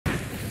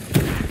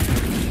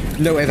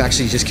No, I've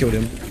actually just killed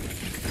him.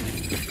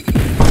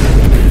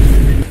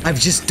 I've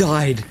just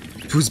died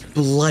to his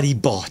bloody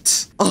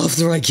bot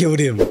after I killed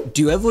him.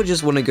 Do you ever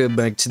just want to go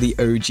back to the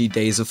OG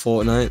days of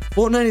Fortnite?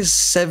 Fortnite is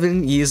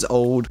 7 years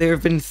old. There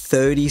have been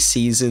 30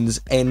 seasons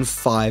and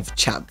 5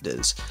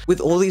 chapters. With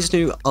all these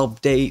new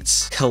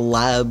updates,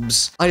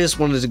 collabs, I just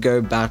wanted to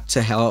go back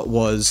to how it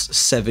was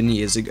 7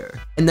 years ago.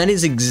 And that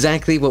is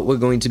exactly what we're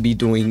going to be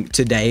doing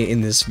today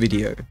in this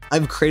video.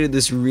 I've created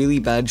this really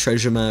bad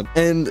treasure map,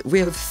 and we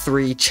have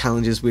 3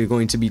 challenges we're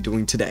going to be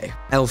doing today.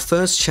 Our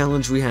first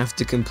challenge we have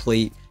to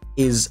complete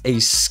is a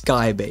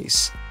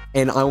Skybase,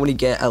 and I want to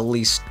get at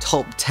least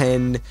top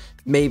 10,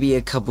 maybe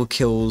a couple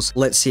kills.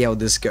 Let's see how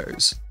this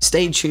goes.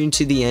 Stay tuned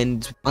to the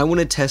end. I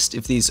want to test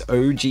if these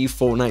OG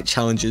Fortnite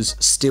challenges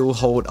still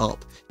hold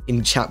up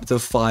in chapter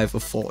 5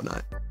 of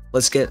Fortnite.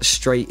 Let's get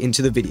straight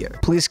into the video.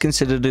 Please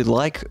consider to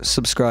like,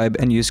 subscribe,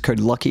 and use code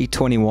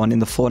LUCKY21 in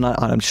the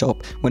Fortnite item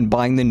shop when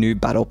buying the new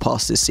battle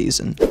pass this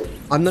season.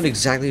 I'm not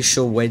exactly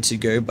sure where to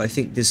go, but I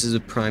think this is a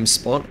prime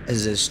spot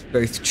as there's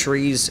both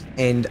trees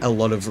and a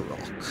lot of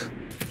rock.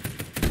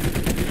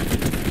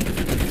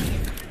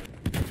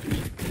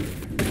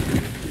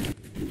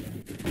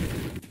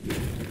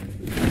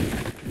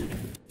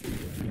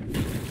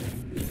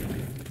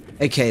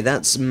 Okay,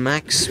 that's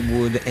max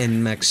wood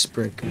and max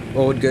brick.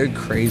 What would go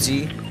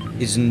crazy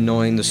is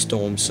knowing the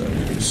storm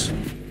circles.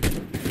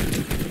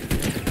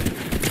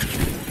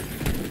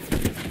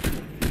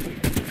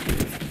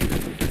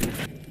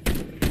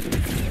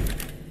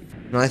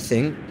 And I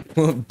think,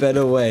 what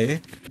better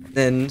way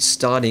than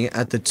starting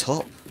at the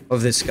top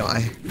of this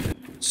guy.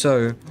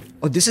 So,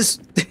 oh, this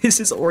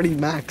is already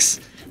max.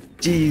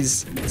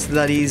 Jeez, it's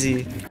that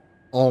easy.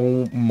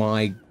 Oh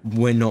my,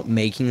 we're not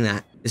making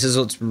that. This is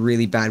what's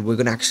really bad. We're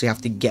gonna actually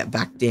have to get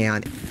back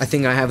down. I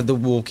think I have the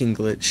walking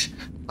glitch.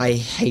 I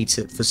hate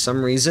it. For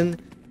some reason,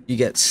 you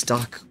get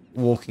stuck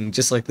walking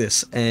just like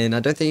this, and I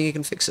don't think you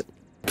can fix it.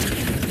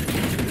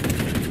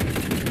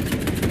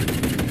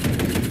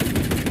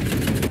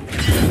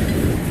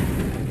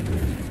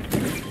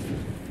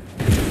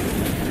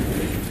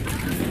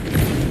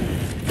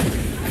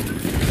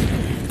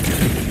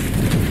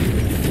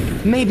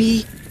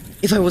 Maybe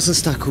if I wasn't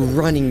stuck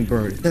running,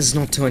 bro. That's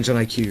not 200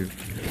 IQ.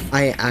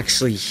 I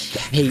actually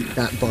hate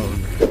that bug.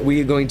 We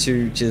are going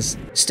to just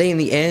stay in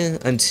the air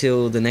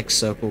until the next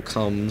circle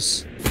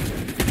comes.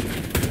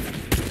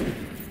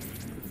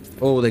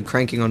 Oh, they're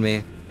cranking on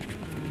me.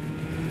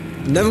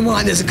 Never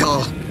mind, there's a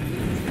car.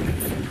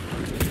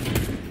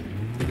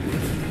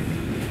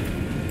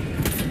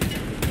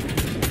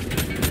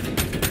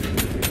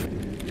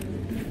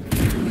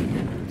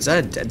 Is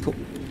that a Deadpool?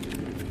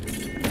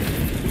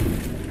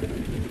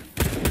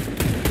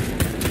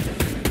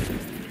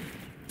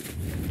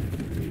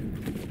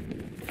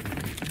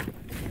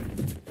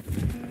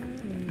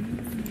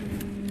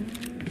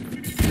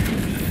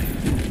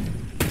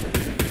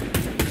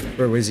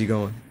 Bro, where's he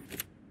going?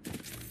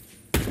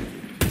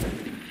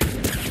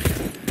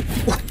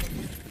 What?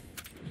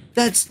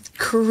 That's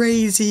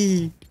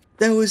crazy.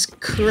 That was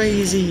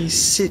crazy.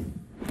 Sit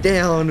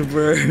down,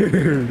 bro.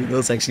 That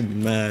was actually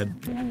mad.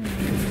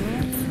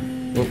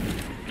 Oh.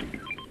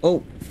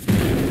 Oh.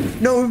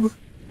 No.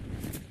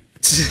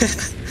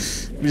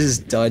 I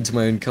just died to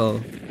my own car.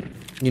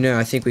 You know,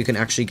 I think we can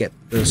actually get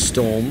the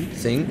storm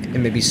thing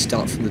and maybe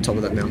start from the top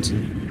of that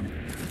mountain.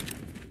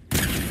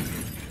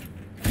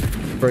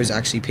 Bro's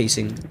actually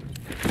piecing.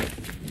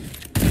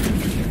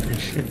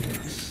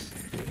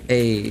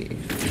 Hey.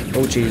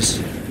 Oh,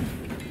 jeez.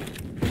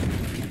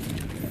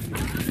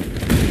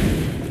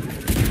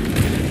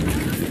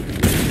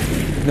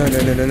 No,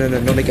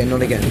 not again,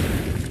 not again.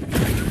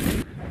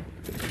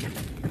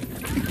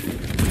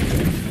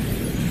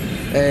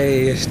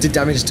 Hey, did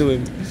damage to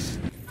him.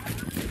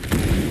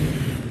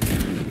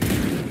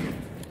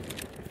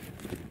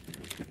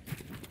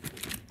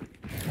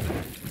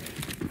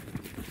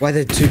 Why are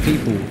there 2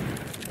 people?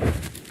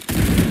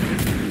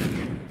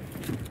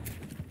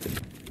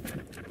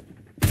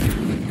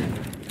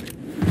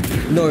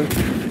 No.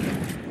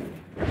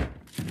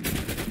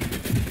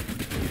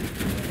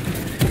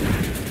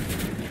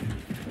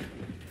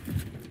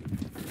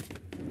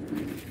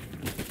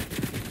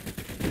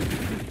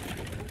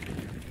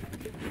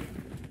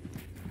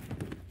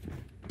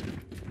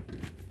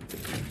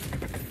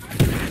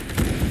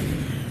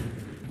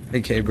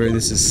 Okay, bro,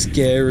 this is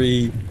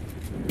scary.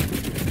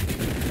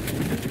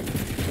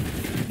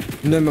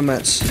 No more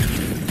match.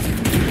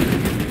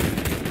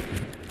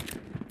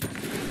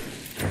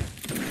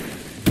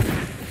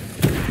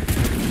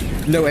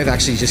 No, I've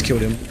actually just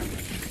killed him.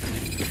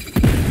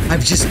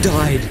 I've just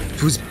died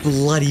to his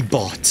bloody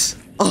bot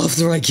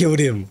after I killed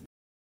him.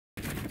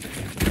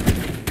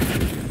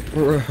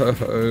 Bro,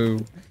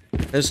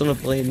 I just want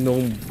to play a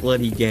normal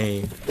bloody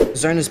game. The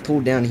zone is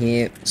pulled down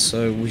here,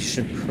 so we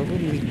should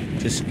probably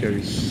just go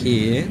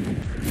here.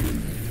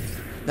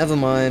 Never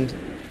mind.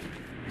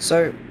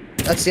 So,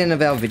 that's the end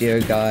of our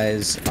video,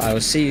 guys. I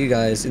will see you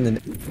guys in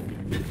the...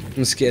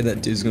 I'm scared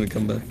that dude's gonna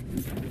come back.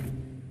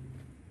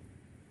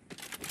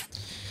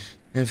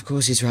 And of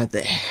course he's right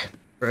there.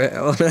 Bro,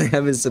 all I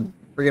have is a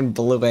Friggin'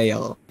 blue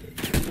AR.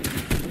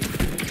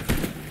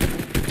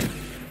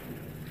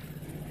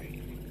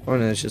 Oh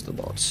no, it's just the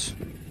bots.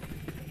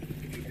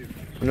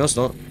 Oh, no, it's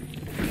not.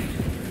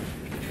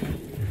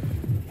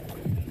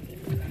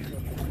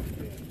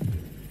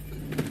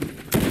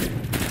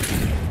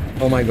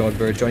 Oh my god,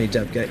 bro. Johnny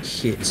Depp get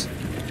hit.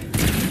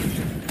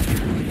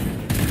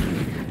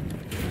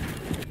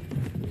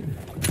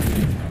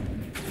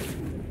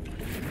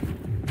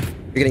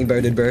 You're getting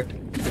boated, bro.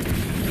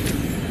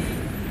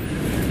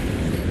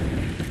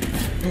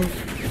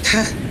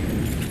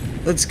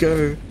 Let's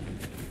go.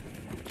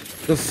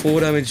 The 4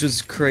 damage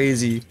was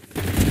crazy.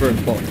 Bro,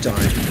 bot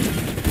died.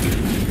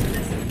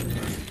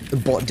 The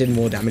bot did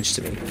more damage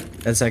to me.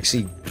 That's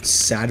actually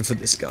sad for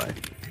this guy.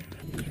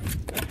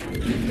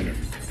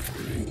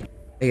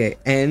 Okay,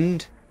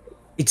 and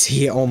it's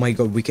here. Oh my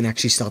god, we can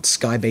actually start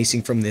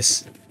skybasing from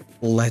this.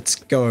 Let's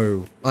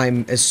go.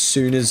 As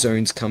soon as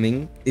zone's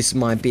coming, this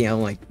might be our,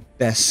 like,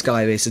 best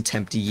skybase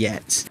attempt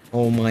yet.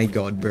 Oh my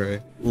god, bro.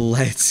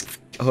 Let's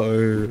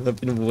go.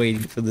 I've been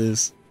waiting for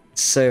this.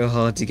 It's so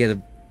hard to get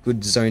a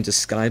good zone to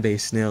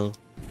skybase now.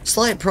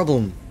 Slight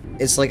problem.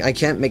 It's like I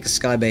can't make a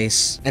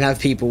skybase and have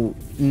people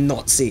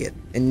not see it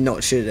and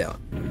not shoot it out.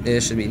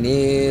 It should be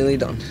nearly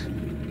done.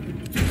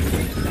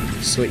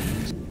 Sweet.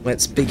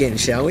 Let's begin,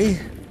 shall we?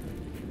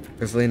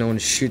 Hopefully no one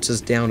shoots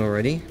us down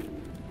already.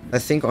 I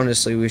think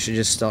honestly we should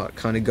just start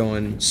kind of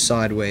going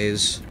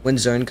sideways. When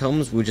zone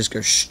comes, we'll just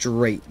go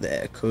straight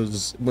there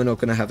because we're not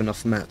going to have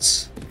enough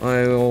mats.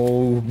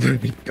 Oh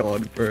my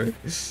god, bro.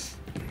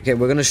 Okay,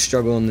 we're going to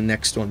struggle on the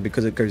next one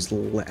because it goes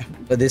left.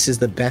 But this is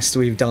the best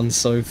we've done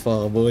so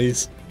far,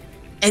 boys.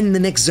 And the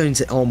next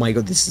zone's... Oh my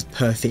god, this is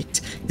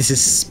perfect. This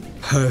is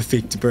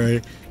perfect, bro.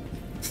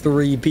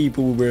 3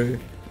 people, bro.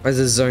 Why is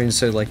the zone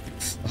so, like,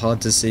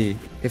 hard to see?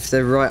 If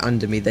they're right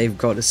under me, they've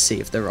got to see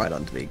if they're right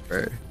under me,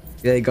 bro.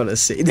 They gotta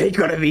see. They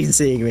gotta be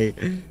seeing me.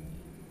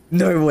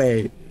 No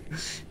way.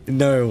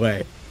 No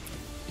way.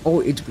 Oh,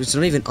 it's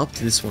not even up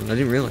to this one. I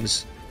didn't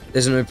realize.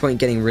 There's no point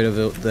getting rid of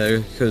it,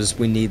 though, because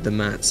we need the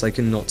mats. I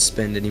cannot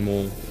spend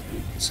anymore.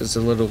 So it's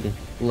a little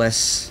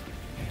less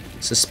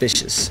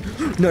suspicious.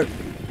 No.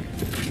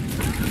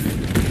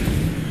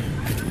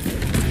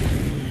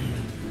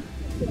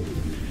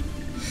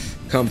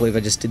 Can't believe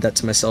I just did that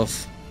to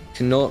myself.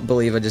 Cannot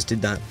believe I just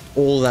did that.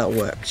 All that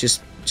work.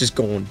 Just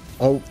gone.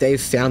 Oh,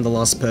 they've found the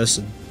last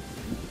person.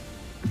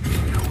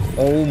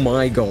 Oh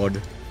my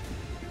god.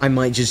 I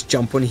might just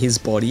jump on his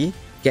body,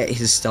 get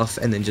his stuff,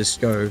 and then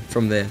just go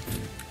from there.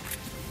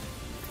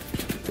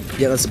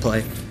 Yeah, that's the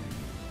play.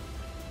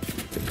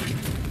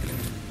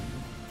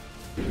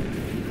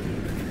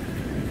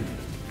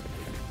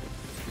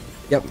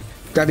 Yep.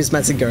 Grab his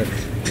mats and go.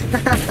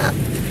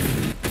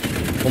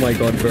 Oh my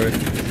god, bro.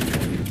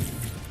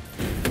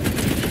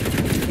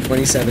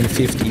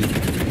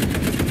 2750.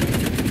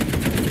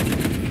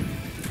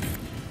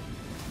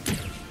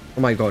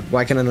 Oh my god,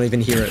 why can I not even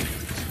hear it?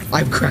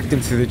 I've cracked him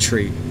through the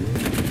tree.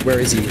 Where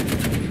is he?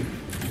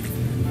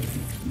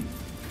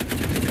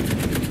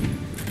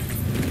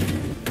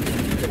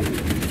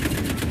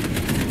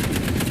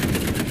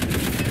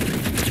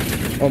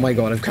 Oh my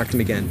god, I've cracked him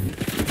again.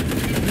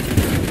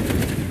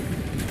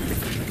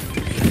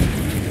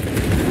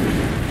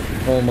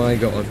 Oh my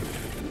god.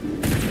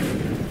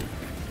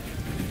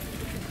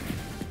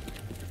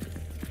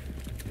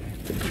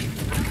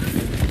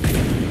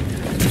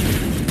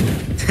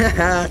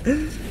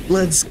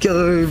 Let's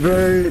go,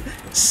 bro.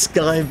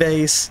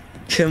 Skybase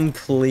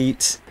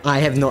complete. I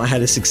have not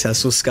had a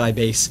successful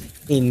skybase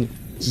in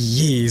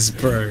years,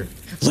 bro.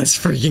 Let's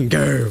freaking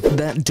go.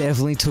 That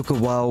definitely took a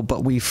while,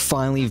 but we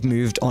finally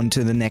moved on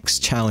to the next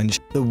challenge,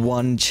 the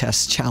 1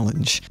 chest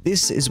challenge.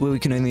 This is where we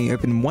can only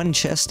open 1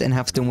 chest and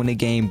have to win a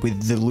game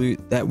with the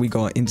loot that we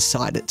got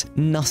inside it.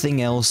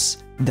 Nothing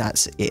else.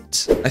 That's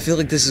it. I feel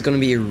like this is going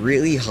to be a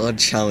really hard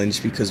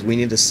challenge because we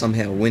need to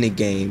somehow win a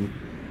game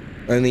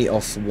only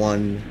off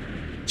 1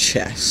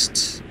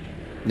 chest.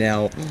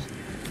 Now,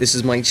 this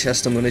is my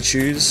chest I'm going to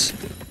choose.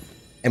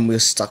 And we're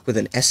stuck with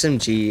an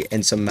SMG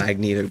and some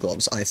magneto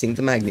gloves. I think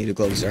the magneto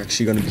gloves are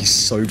actually going to be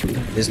so good.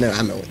 There's no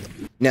ammo on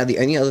them. Now, the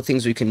only other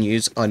things we can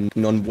use are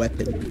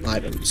non-weapon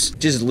items.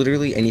 Just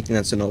literally anything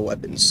that's a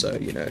non-weapon. So,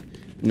 you know,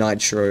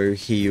 nitro,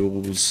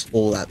 heals,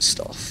 all that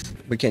stuff.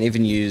 We can't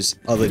even use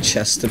other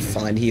chests to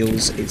find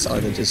heals. It's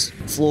either just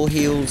floor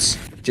heals,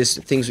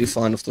 just things we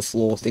find off the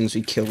floor, things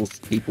we kill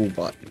with people,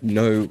 but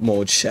no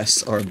more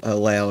chests are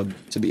allowed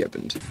to be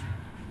opened.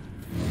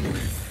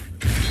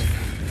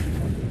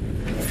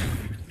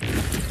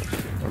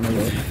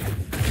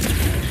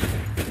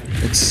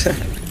 Is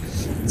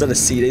that a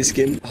C-Day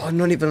skin? Oh,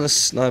 not even a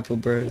sniper,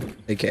 bro.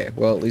 Okay,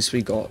 well, at least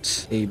we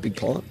got a big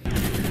pot.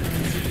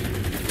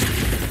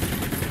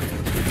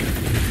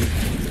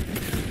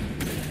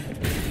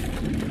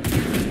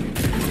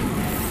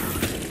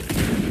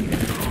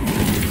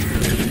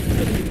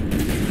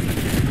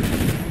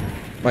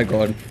 My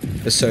god,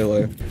 the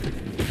solo.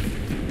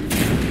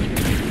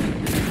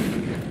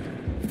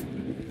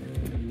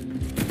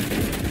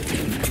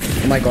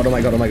 Oh my god, oh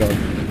my god, oh my god.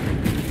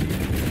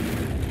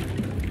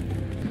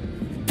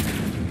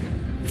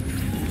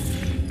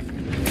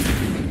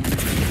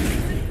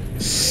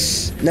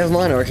 Never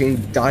mind, I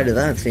can die to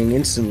that thing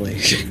instantly.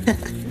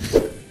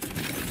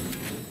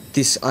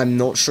 This, I'm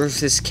not sure if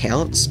this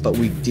counts, but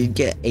we did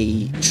get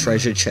a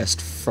treasure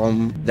chest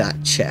from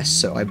that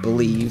chest, so I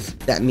believe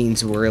that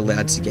means we're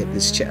allowed to get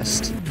this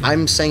chest.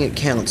 I'm saying it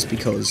counts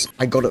because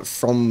I got it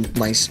from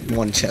my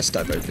one chest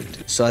I've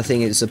opened, so I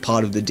think it's a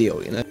part of the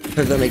deal, you know?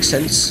 Hope that makes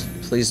sense.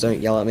 Please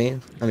don't yell at me.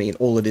 I mean,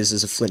 all it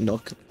is a flint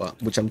knock,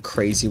 which I'm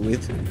crazy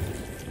with.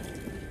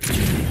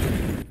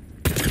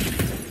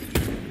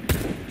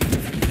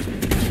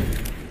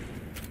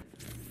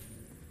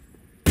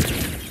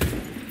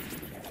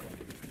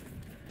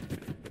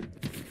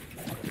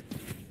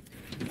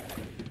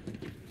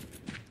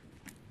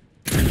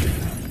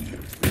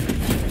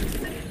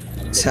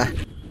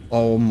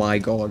 Oh my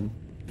god.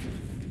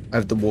 I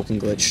have the walking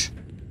glitch.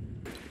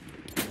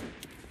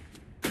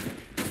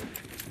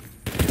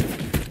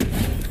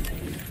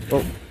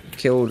 Oh,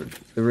 killed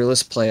the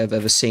realest player I've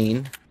ever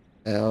seen.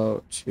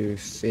 How to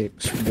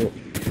fix what?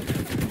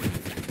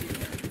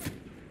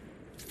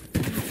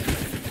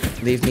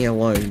 Leave me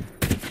alone.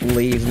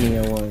 Leave me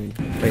alone.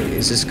 Wait,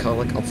 is this car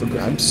like up for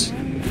grabs?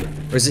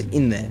 Or is it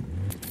in there?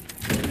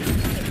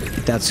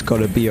 That's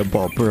gotta be a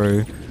bot,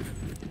 bro.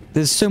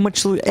 There's so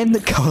much loot, and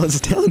the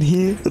car's down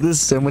here. There's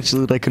so much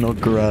loot I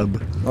cannot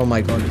grab. Oh my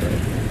god, bro.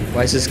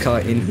 Why is this car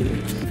in here?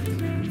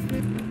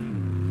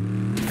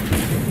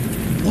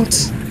 What?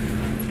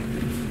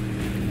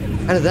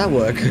 How did that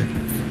work?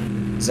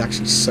 It's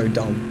actually so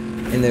dumb.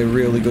 And they're a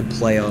really good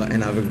player,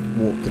 and I have a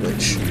walk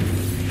glitch.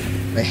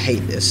 I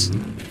hate this.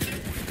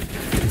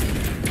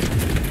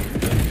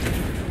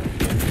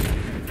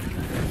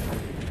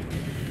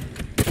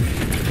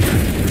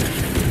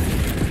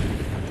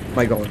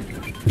 My god.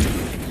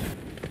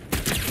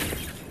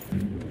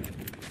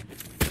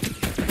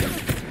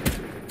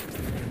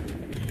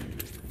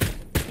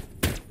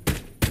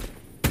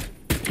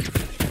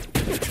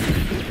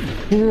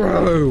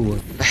 Bro!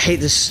 I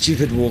hate this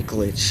stupid walk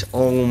glitch.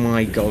 Oh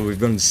my god, we've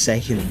gone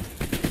second.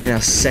 In our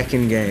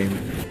second game.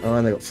 Oh,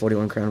 and they got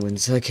 41 crown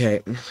wins.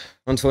 Okay,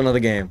 on to another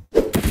game.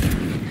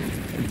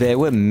 There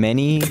were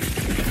many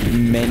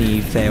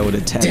failed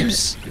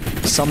attempts.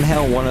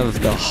 Somehow one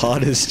of the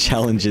hardest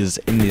challenges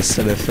in this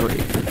set of 3.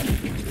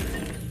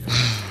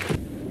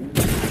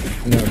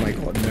 No, my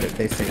god, no,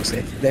 they phased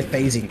it. They're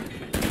phasing.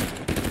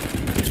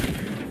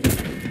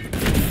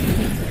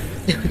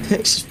 They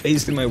just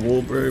phased in my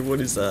wall, bro. What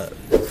is that?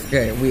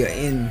 Okay, we are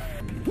in.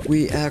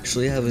 We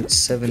actually have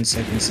 7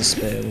 seconds to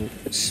spare. Well,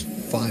 it's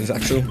 5,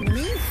 actually.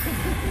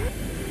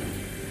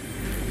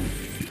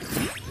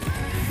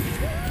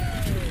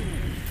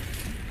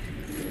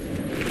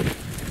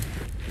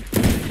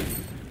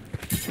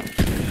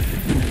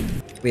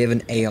 We have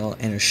an AR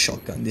and a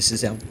shotgun. This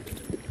is the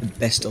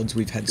best odds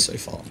we've had so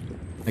far.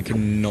 I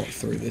cannot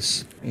throw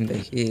this. And they're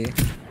here.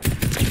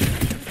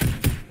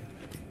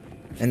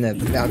 And they're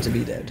about to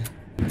be dead.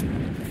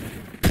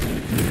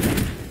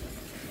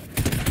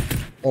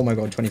 Oh my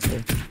god, 24.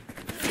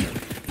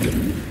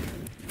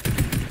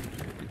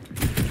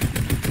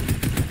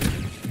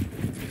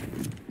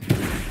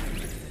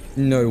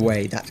 No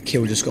way, that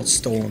kill just got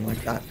stolen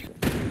like that.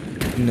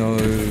 No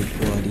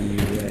bloody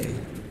way.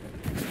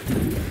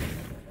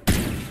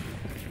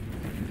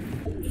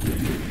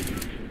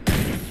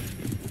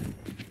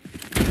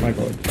 My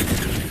god.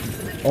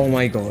 Oh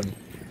my god.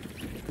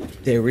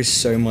 There is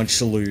so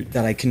much loot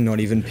that I cannot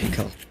even pick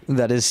up.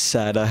 That is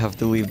sad, I have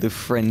to leave the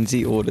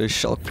frenzy order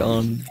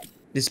shotgun.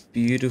 This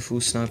beautiful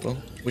sniper,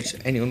 which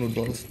anyone would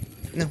love.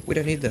 No, we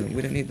don't need that,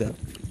 we don't need that.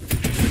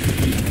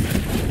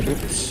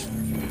 Oops.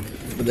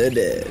 But they're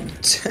dead.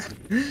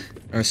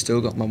 I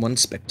still got my one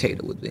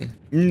spectator with me.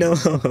 No,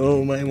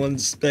 my one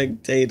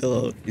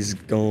spectator is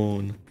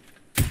gone.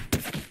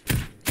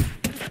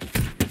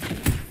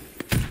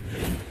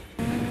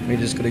 We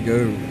just gotta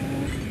go.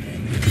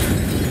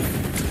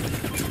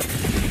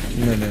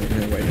 No,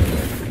 wait, no.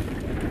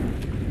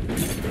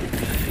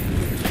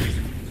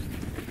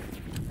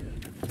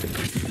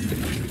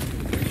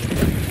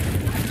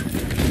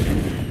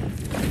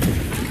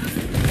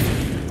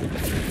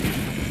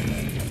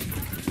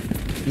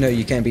 No,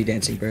 you can't be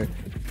dancing, bro.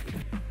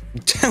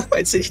 Why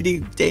is he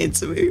doing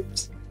dance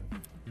moves?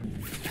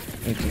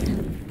 Okay.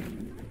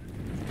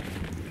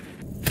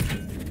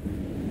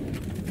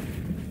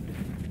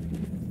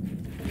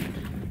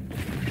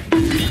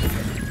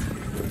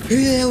 Who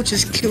the hell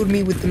just killed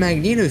me with the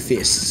Magneto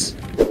fists?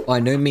 By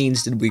no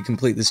means did we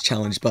complete this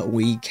challenge, but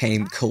we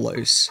came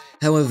close.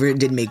 However, it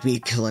did make me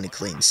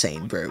clinically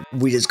insane, bro.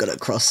 We just gotta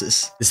cross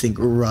this thing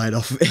right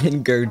off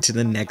and go to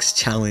the next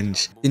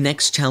challenge. The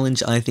next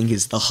challenge I think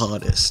is the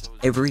hardest.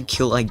 Every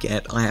kill I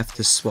get, I have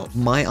to swap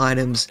my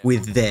items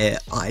with their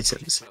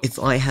items. If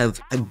I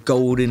have a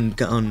golden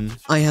gun,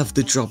 I have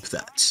to drop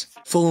that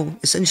for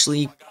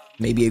essentially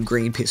maybe a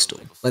green pistol.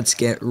 Let's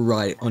get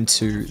right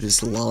onto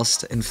this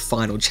last and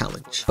final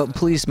challenge. But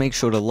please make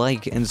sure to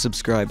like and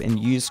subscribe and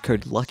use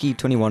code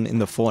LUCKY21 in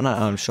the Fortnite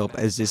item shop,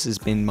 as this has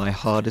been my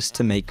hardest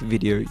to make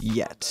video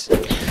yet.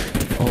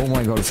 Oh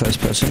my god, first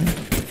person.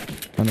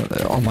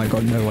 Oh my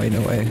god, no way,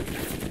 no way.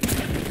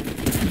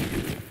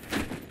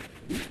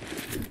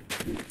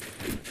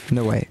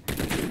 No way.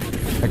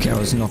 Okay, I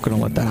was not gonna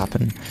let that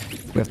happen.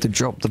 We have to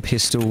drop the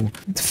pistol.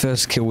 The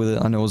first kill with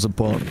it, I know it was a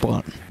bot,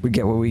 but we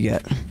get what we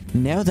get.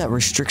 Now that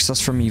restricts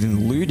us from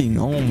even looting.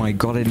 Oh my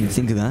god, I didn't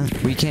think of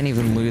that. We can't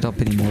even loot up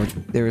anymore.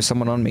 There is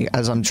someone on me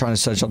as I'm trying to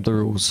search up the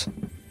rules.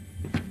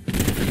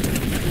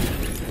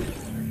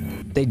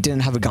 They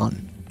didn't have a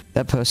gun.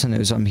 That person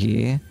knows I'm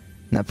here,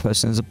 and that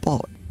person is a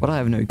bot. But I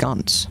have no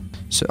guns,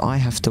 so I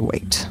have to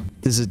wait.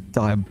 This is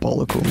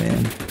diabolical,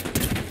 man.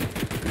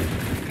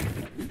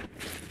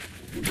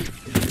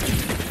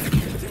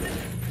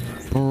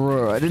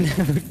 Bro, I didn't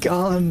have a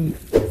gun.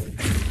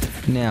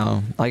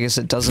 Now, I guess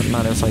it doesn't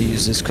matter if I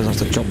use this because I have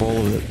to drop all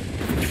of it.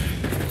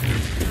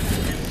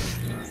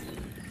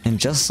 And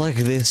just like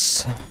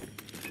this,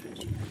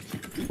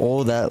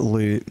 all that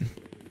loot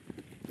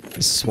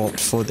is swapped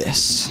for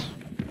this.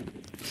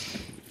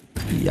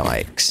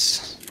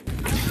 Yikes.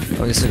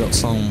 I guess I got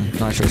some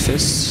nitro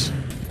fists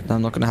that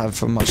I'm not going to have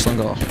for much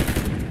longer.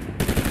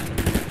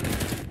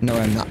 No,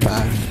 I'm that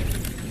bad.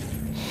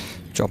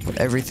 Drop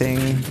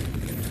everything.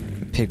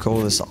 Pick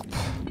all this up.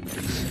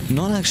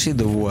 Not actually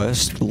the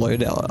worst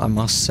loadout, I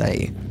must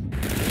say.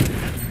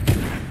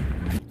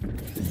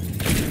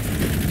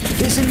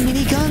 There's a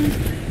minigun?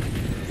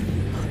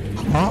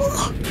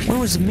 Huh? When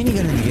was the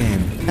minigun in the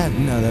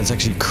game? No, that's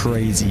actually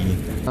crazy.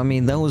 I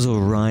mean, that was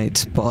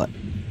alright, but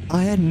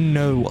I had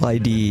no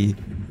idea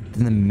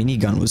that the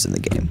minigun was in the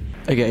game.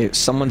 Okay,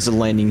 someone's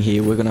landing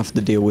here. We're gonna have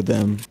to deal with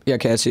them. Yeah,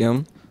 okay, I see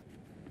them.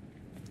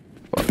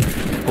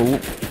 Oh,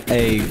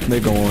 hey,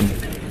 they're gone.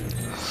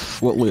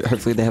 What loot?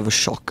 Hopefully they have a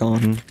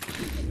shotgun.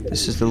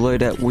 This is the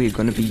loadout we're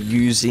going to be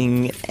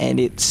using, and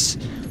it's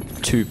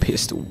 2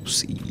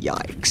 pistols.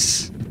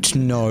 Yikes.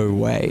 No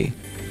way.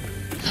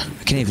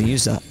 I can't even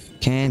use that.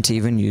 Can't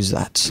even use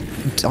that.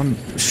 I'm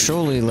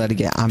surely allowed to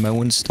get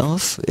ammo and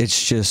stuff.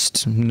 It's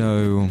just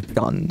no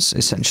guns,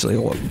 essentially,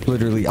 or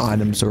literally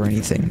items or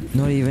anything.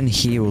 Not even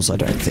heals, I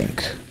don't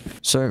think.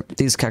 So,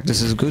 these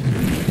cactuses are good.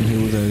 I can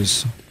heal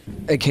those.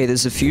 Okay,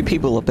 there's a few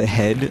people up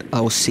ahead.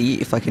 I'll see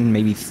if I can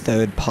maybe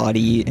third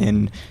party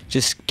and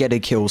just get a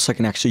kill so I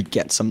can actually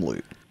get some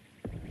loot.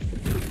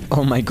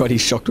 Oh my god,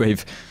 he's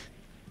shockwave.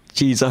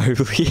 Jeez,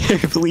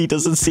 hopefully he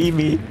doesn't see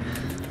me.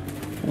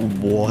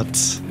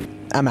 What?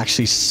 I'm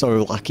actually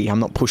so lucky. I'm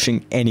not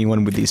pushing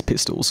anyone with these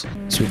pistols.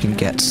 So we can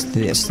get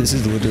this. This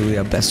is literally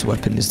our best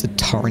weapon, is the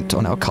turret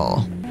on our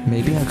car.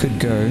 Maybe I could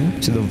go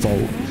to the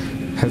vault.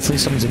 Hopefully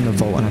someone's in the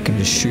vault and I can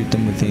just shoot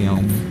them with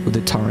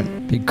the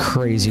turret. Be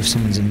crazy if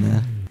someone's in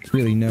there.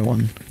 Really no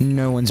one.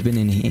 No one's been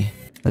in here.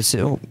 That's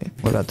it. Oh,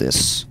 what about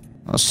this?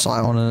 I'll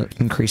sight on it,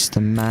 increase the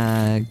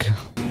mag.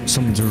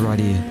 Someone's right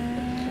here.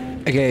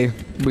 Okay,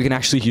 we can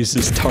actually use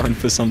this turret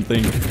for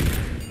something.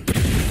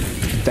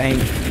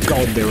 Thank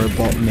god they're a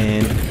bot,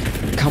 man.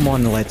 Come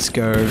on, let's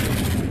go.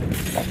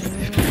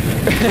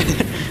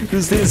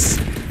 Who's this?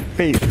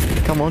 Wait,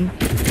 come on.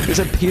 Is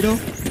that Peter?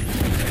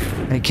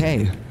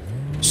 Okay.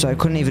 So I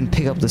couldn't even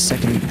pick up the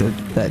second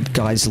that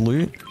guy's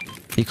loot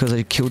because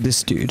I killed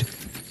this dude.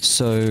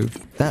 So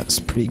that's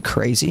pretty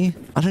crazy.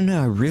 I don't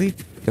know, I really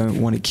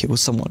don't want to kill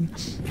someone.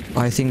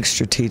 I think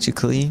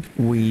strategically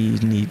we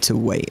need to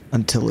wait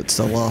until it's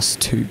the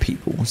last 2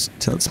 people.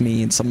 Until it's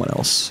me and someone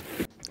else.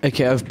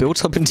 Okay, I've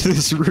built up into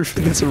this roof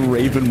and there's a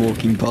raven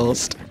walking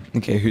past.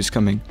 Okay, who's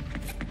coming?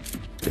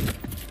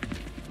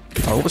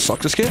 Oh,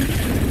 soccer skit?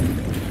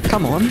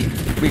 Come on,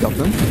 we got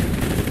them.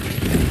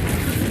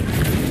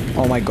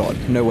 Oh my god,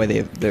 no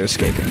way they're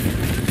escaping.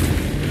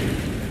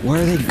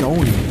 Where are they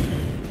going?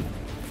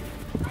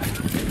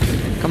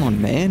 Come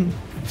on, man.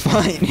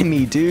 Fight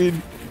me, dude.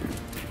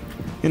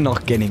 You're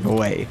not getting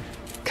away.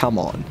 Come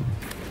on.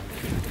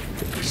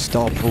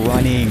 Stop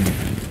running.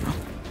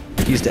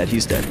 He's dead,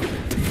 he's dead.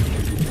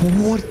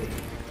 What?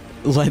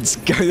 Let's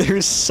go. There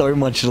is so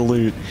much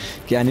loot.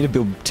 Okay, I need to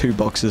build 2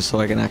 boxes so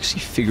I can actually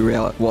figure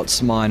out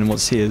what's mine and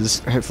what's his.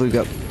 Hopefully we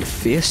got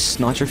fists,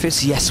 nitro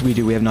fists. Yes, we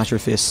do. We have nitro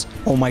fists.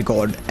 Oh my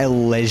god, a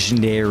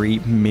legendary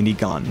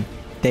minigun.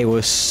 They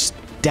were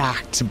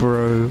stacked,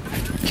 bro.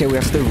 Okay, we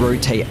have to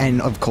rotate, and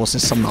of course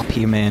there's someone up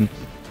here, man.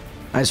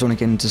 I just want to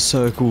get into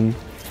circle.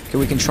 Okay,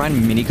 we can try and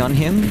minigun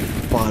him,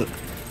 but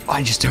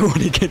I just don't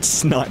want to get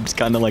sniped,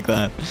 kind of like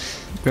that.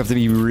 We have to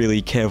be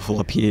really careful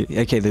up here.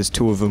 Okay, there's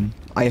 2 of them.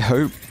 I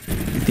hope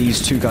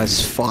these 2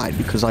 guys fight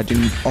because I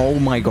do. Oh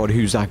my god,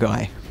 who's that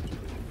guy?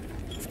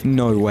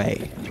 No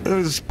way.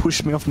 That just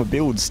pushed me off my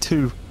builds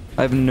too.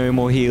 I have no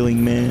more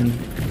healing, man.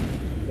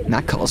 And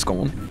that car's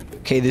gone.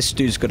 Okay, this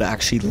dude's got to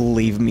actually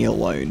leave me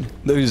alone.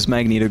 Those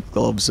magneto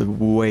gloves are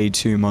way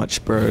too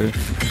much, bro.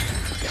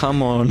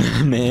 Come on,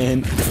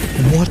 man.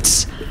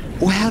 What?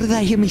 Well, how did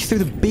that hit me through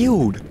the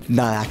build?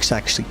 Nah, that's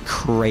actually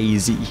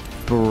crazy.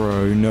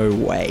 Bro, no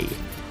way.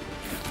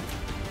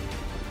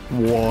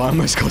 Whoa, I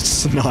almost got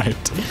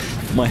sniped.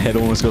 My head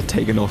almost got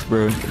taken off,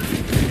 bro.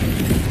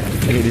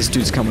 Okay, this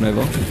dude's coming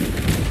over.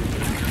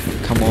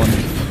 Come on.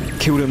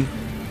 Killed him.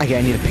 Okay,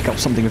 I need to pick up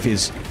something of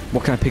his.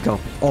 What can I pick up?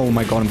 Oh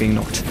my god, I'm being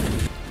knocked.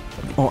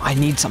 Oh, I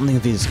need something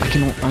of his. I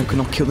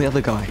cannot kill the other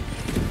guy.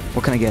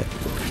 What can I get?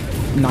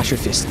 Nitro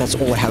fist. That's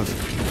all I have.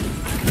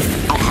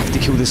 I have have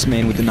to kill this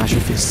man with the nitro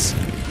fists.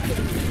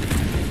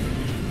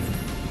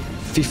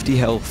 50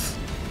 health.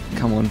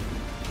 Come on.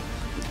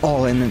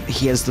 Oh, and then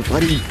he has the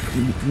bloody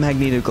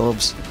magneto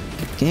gloves.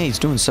 Yeah, he's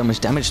doing so much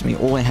damage to me.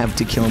 All I have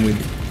to kill him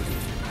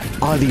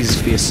with are these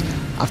fists.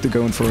 I have to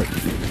go in for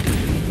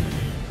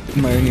it.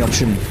 My only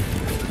option.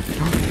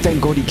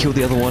 Thank God he killed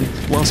the other one.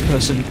 Last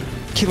person.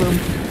 Kill him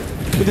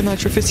with a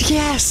nitro fist.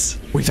 Yes!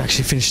 We've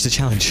actually finished the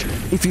challenge.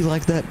 If you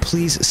like that,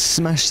 please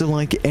smash the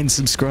like and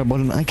subscribe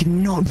button. I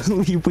cannot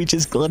believe we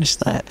just glitched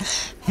that.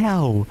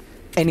 How?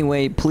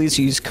 Anyway, please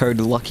use code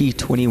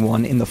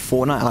LUCKY21 in the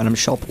Fortnite item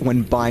shop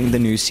when buying the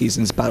new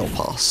season's battle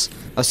pass.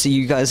 I'll see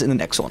you guys in the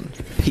next one.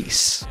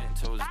 Peace.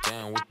 See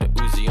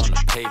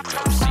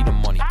the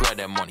money, grab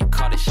that money,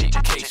 cut it, shit,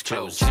 case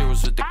closed.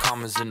 Zeros with the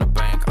commas in the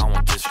bank, I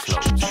want this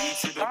close.